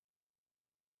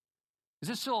 Is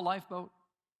it still a lifeboat?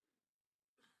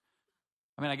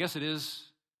 I mean, I guess it is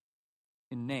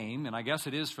in name, and I guess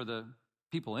it is for the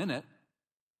people in it.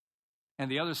 And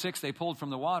the other 6 they pulled from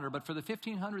the water, but for the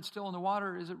 1,500 still in the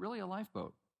water, is it really a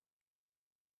lifeboat?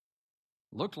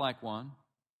 Looked like one,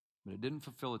 but it didn't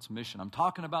fulfill its mission. I'm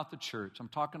talking about the church. I'm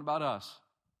talking about us.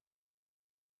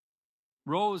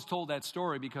 Rose told that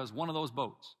story because one of those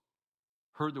boats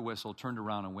heard the whistle, turned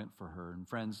around, and went for her. And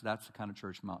friends, that's the kind of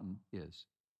church Mountain is.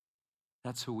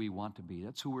 That's who we want to be.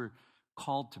 That's who we're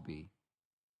called to be.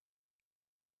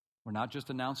 We're not just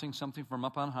announcing something from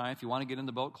up on high. If you want to get in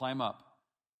the boat, climb up.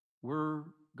 We're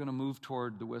going to move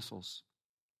toward the whistles.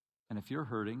 And if you're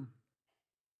hurting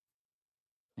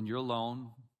and you're alone,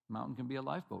 Mountain can be a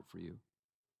lifeboat for you.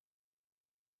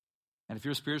 And if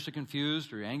you're spiritually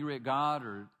confused or angry at God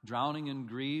or drowning in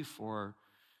grief or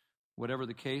whatever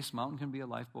the case, Mountain can be a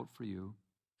lifeboat for you.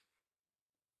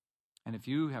 And if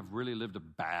you have really lived a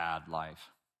bad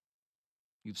life,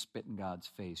 you've spit in God's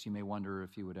face, you may wonder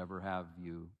if he would ever have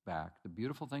you back. The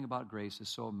beautiful thing about grace is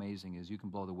so amazing is you can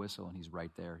blow the whistle and he's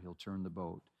right there. He'll turn the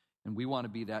boat. And we want to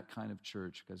be that kind of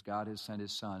church because God has sent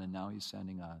his Son and now he's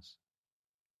sending us.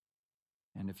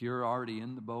 And if you're already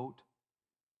in the boat,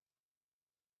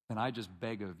 then I just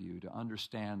beg of you to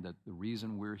understand that the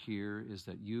reason we're here is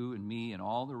that you and me and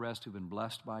all the rest who've been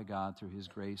blessed by God through his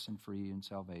grace and free and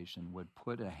salvation would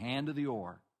put a hand to the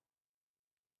oar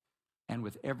and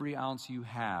with every ounce you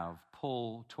have,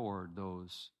 pull toward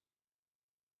those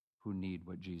who need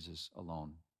what Jesus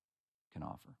alone can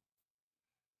offer.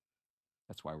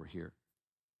 That's why we're here.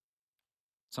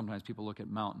 Sometimes people look at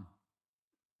Mountain,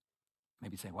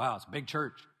 maybe say, wow, it's a big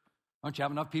church. Don't you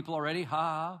have enough people already? Ha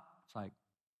ha.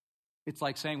 It's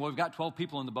like saying, well, we've got 12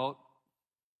 people in the boat.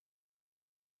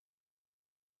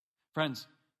 Friends,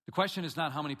 the question is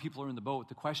not how many people are in the boat.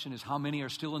 The question is how many are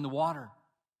still in the water.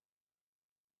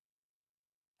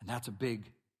 And that's a big,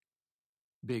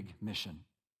 big mission.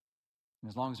 And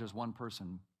as long as there's one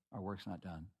person, our work's not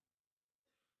done.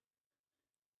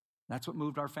 That's what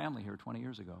moved our family here 20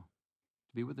 years ago,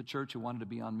 to be with a church who wanted to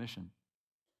be on mission.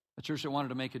 A church that wanted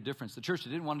to make a difference. The church that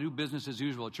didn't want to do business as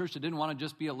usual. A church that didn't want to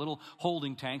just be a little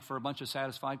holding tank for a bunch of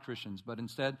satisfied Christians, but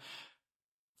instead,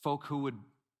 folk who would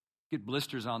get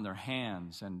blisters on their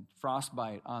hands and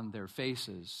frostbite on their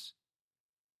faces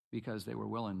because they were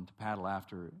willing to paddle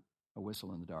after a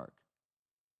whistle in the dark.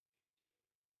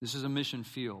 This is a mission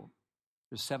field.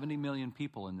 There's 70 million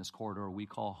people in this corridor we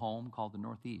call home, called the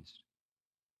Northeast.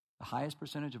 The highest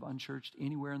percentage of unchurched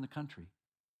anywhere in the country.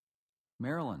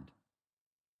 Maryland.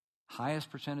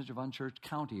 Highest percentage of unchurched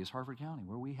county is Harford County,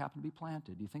 where we happen to be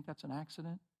planted. Do you think that's an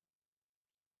accident?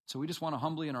 So we just want to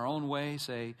humbly, in our own way,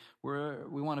 say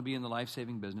we want to be in the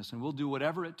life-saving business, and we'll do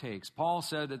whatever it takes. Paul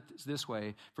said it this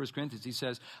way, 1 Corinthians, he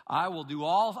says, I want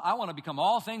to become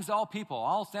all things to all people.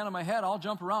 I'll stand on my head, I'll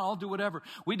jump around, I'll do whatever.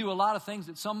 We do a lot of things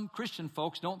that some Christian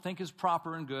folks don't think is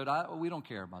proper and good. We don't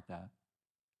care about that.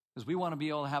 Because we want to be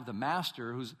able to have the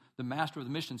master, who's the master of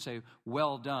the mission, say,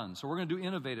 well done. So we're going to do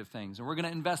innovative things, and we're going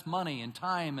to invest money and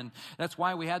time, and that's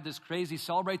why we had this crazy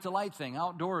Celebrate the Light thing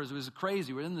outdoors. It was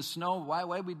crazy. We're in the snow. Why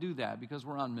we do that? Because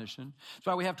we're on mission. That's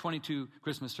why we have 22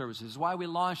 Christmas services. It's why we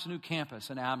launched a new campus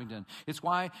in Abingdon. It's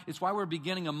why we're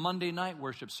beginning a Monday night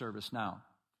worship service now.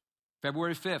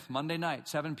 February 5th, Monday night,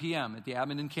 7 p.m. at the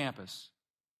Abingdon campus.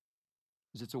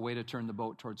 Because it's a way to turn the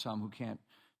boat towards some who can't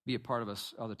be a part of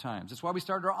us other times. That's why we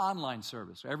started our online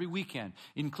service every weekend,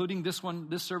 including this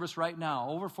service right now.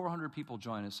 Over 400 people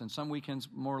join us, and some weekends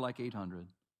more like 800.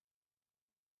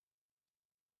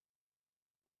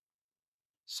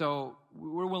 So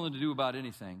we're willing to do about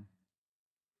anything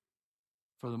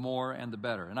for the more and the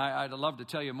better. And I'd love to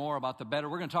tell you more about the better.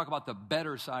 We're going to talk about the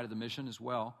better side of the mission as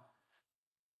well.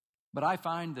 But I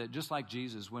find that just like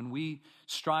Jesus, when we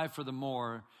strive for the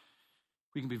more,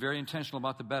 we can be very intentional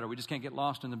about the better. We just can't get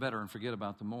lost in the better and forget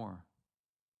about the more.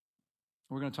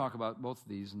 We're going to talk about both of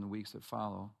these in the weeks that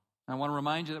follow. I want to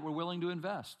remind you that we're willing to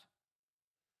invest.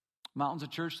 Mountain's a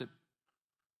church that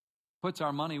puts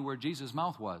our money where Jesus'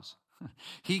 mouth was.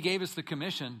 He gave us the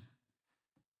commission.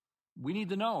 We need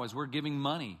to know as we're giving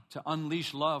money to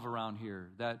unleash love around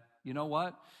here that, you know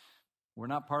what? We're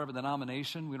not part of a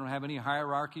denomination. We don't have any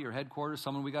hierarchy or headquarters,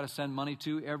 someone we got to send money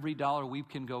to. Every dollar we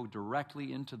can go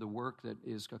directly into the work that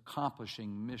is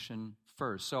accomplishing mission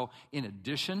first. So in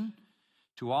addition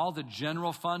to all the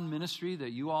general fund ministry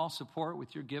that you all support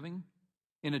with your giving,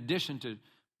 in addition to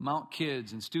Mount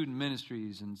Kids and student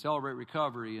ministries and Celebrate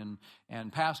Recovery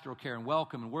and pastoral care and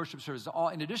welcome and worship services.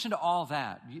 In addition to all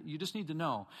that, you just need to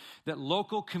know that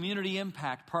local community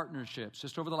impact partnerships,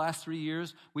 just over the last 3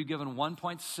 years, we've given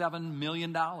 $1.7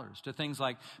 million to things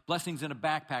like Blessings in a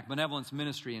Backpack, Benevolence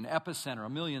Ministry, and Epicenter,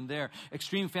 $1 million there,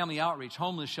 Extreme Family Outreach,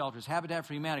 homeless shelters, Habitat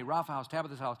for Humanity, Rapha House,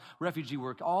 Tabitha's House, refugee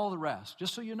work, all the rest,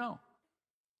 just so you know.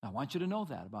 I want you to know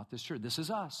that about this church. This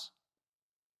is us.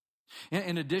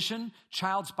 In addition,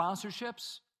 child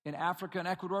sponsorships in Africa and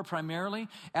Ecuador primarily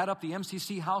add up the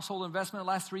MCC household investment in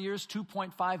the last 3 years,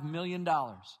 $2.5 million.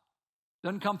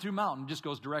 Doesn't come through Mountain, just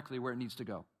goes directly where it needs to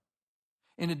go.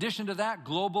 In addition to that,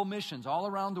 global missions all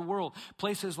around the world.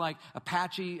 Places like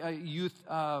Apache Youth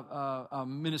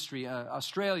Ministry,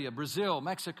 Australia, Brazil,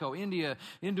 Mexico, India,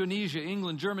 Indonesia,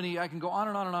 England, Germany. I can go on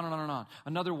and on and on and on and on.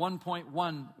 Another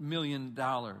 $1.1 million.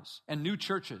 And new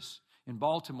churches in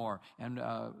Baltimore and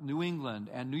New England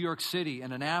and New York City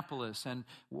and Annapolis and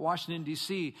Washington,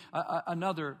 D.C.,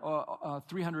 another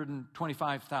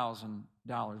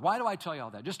 $325,000. Why do I tell you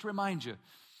all that? Just to remind you,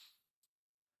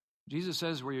 Jesus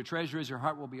says, where your treasure is, your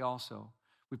heart will be also.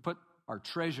 We put our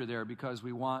treasure there because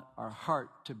we want our heart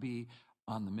to be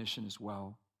on the mission as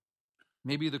well.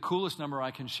 Maybe the coolest number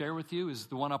I can share with you is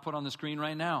the one I'll put on the screen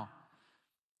right now.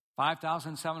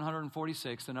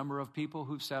 5,746, the number of people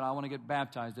who've said, I want to get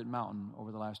baptized at Mountain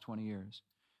over the last 20 years.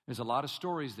 There's a lot of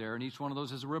stories there, and each one of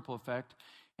those has a ripple effect,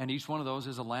 and each one of those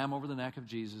is a lamb over the neck of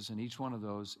Jesus, and each one of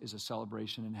those is a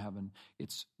celebration in heaven.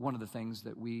 It's one of the things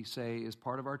that we say is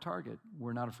part of our target.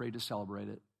 We're not afraid to celebrate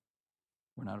it.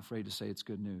 We're not afraid to say it's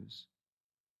good news.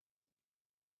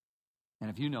 And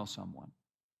if you know someone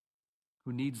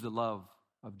who needs the love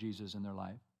of Jesus in their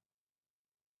life,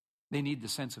 they need the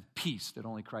sense of peace that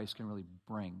only Christ can really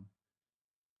bring.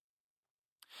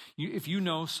 If you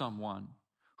know someone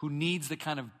who needs the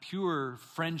kind of pure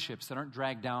friendships that aren't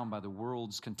dragged down by the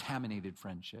world's contaminated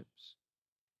friendships,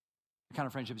 the kind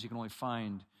of friendships you can only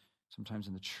find sometimes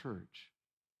in the church.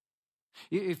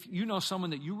 If you know someone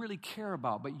that you really care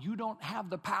about, but you don't have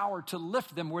the power to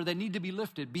lift them where they need to be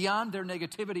lifted, beyond their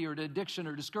negativity or addiction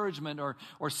or discouragement or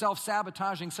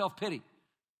self-sabotaging self-pity,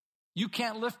 you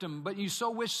can't lift them, but you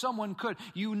so wish someone could.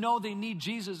 You know they need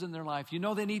Jesus in their life. You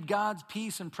know they need God's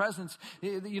peace and presence.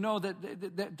 You know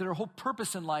that their whole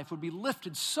purpose in life would be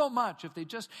lifted so much if they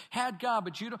just had God.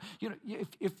 But you don't. You know,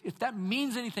 if that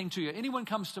means anything to you, anyone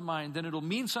comes to mind, then it'll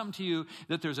mean something to you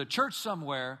that there's a church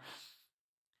somewhere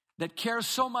that cares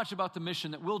so much about the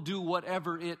mission that we'll do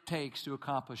whatever it takes to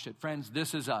accomplish it. Friends,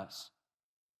 this is us.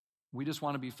 We just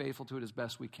want to be faithful to it as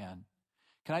best we can.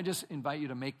 Can I just invite you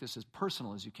to make this as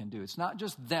personal as you can do? It's not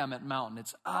just them at Mountain,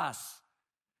 it's us.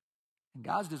 And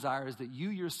God's desire is that you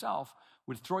yourself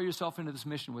would throw yourself into this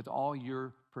mission with all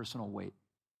your personal weight.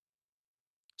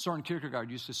 Soren Kierkegaard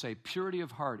used to say, purity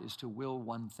of heart is to will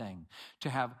one thing, to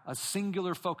have a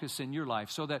singular focus in your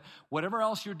life so that whatever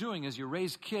else you're doing as you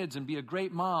raise kids and be a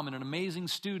great mom and an amazing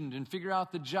student and figure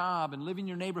out the job and live in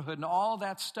your neighborhood and all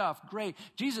that stuff, great.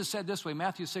 Jesus said this way,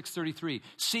 Matthew 6:33,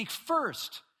 seek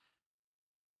first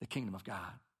the kingdom of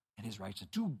God and his righteousness.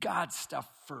 Do God's stuff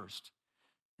first.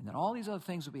 And then all these other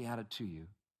things will be added to you.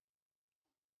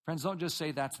 Friends, don't just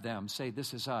say that's them. Say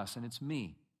this is us and it's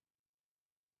me.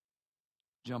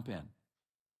 Jump in.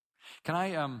 Can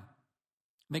I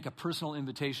make a personal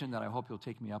invitation that I hope you'll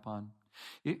take me up on?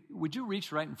 Would you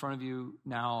reach right in front of you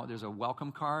now? There's a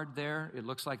welcome card there. It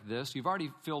looks like this. You've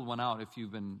already filled one out if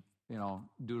you've been,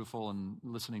 dutiful and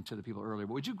listening to the people earlier.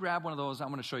 But would you grab one of those? I'm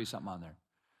going to show you something on there.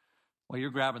 Well,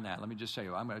 you're grabbing that. Let me just show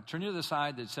you. I'm going to turn you to the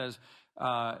side that says,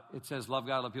 love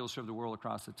God, love people, serve the world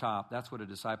across the top. That's what a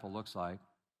disciple looks like.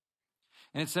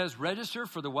 And it says, register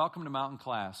for the Welcome to Mountain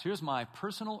class. Here's my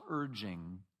personal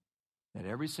urging that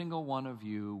every single one of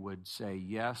you would say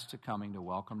yes to coming to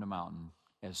Welcome to Mountain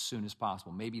as soon as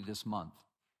possible, maybe this month.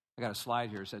 I got a slide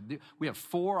here. It said, we have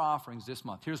 4 offerings this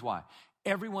month. Here's why.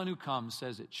 Everyone who comes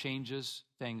says it changes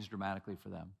things dramatically for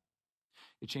them.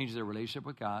 It changes their relationship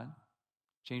with God.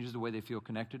 Changes the way they feel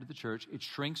connected to the church. It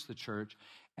shrinks the church,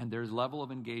 and their level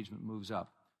of engagement moves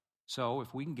up. So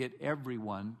if we can get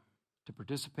everyone to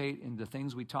participate in the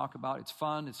things we talk about, it's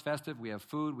fun, it's festive, we have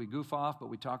food, we goof off, but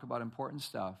we talk about important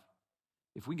stuff.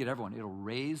 If we get everyone, it'll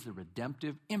raise the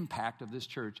redemptive impact of this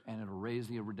church, and it'll raise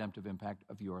the redemptive impact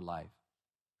of your life.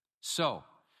 So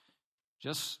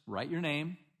just write your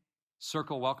name,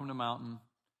 circle Welcome to Mountain,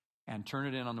 and turn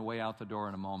it in on the way out the door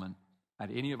in a moment at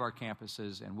any of our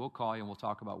campuses, and we'll call you and we'll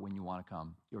talk about when you want to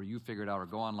come, or you figure it out, or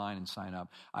go online and sign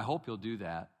up. I hope you'll do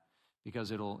that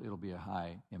because it'll be a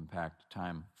high impact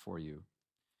time for you,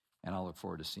 and I'll look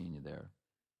forward to seeing you there.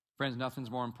 Friends,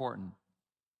 nothing's more important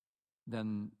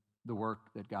than the work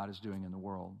that God is doing in the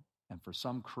world. And for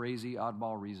some crazy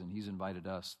oddball reason, he's invited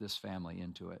us, this family,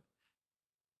 into it.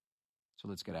 So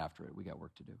let's get after it. We got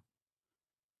work to do.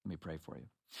 Let me pray for you.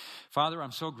 Father,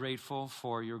 I'm so grateful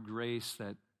for your grace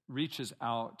that reaches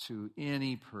out to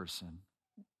any person,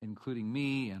 including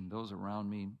me and those around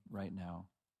me right now.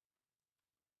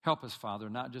 Help us, Father,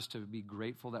 not just to be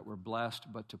grateful that we're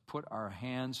blessed, but to put our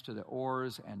hands to the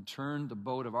oars and turn the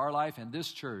boat of our life and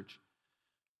this church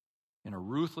in a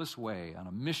ruthless way, on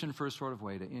a mission-first sort of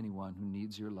way, to anyone who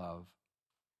needs your love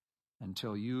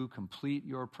until you complete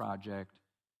your project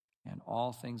and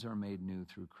all things are made new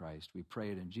through Christ. We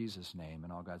pray it in Jesus' name.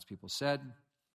 And all God's people said,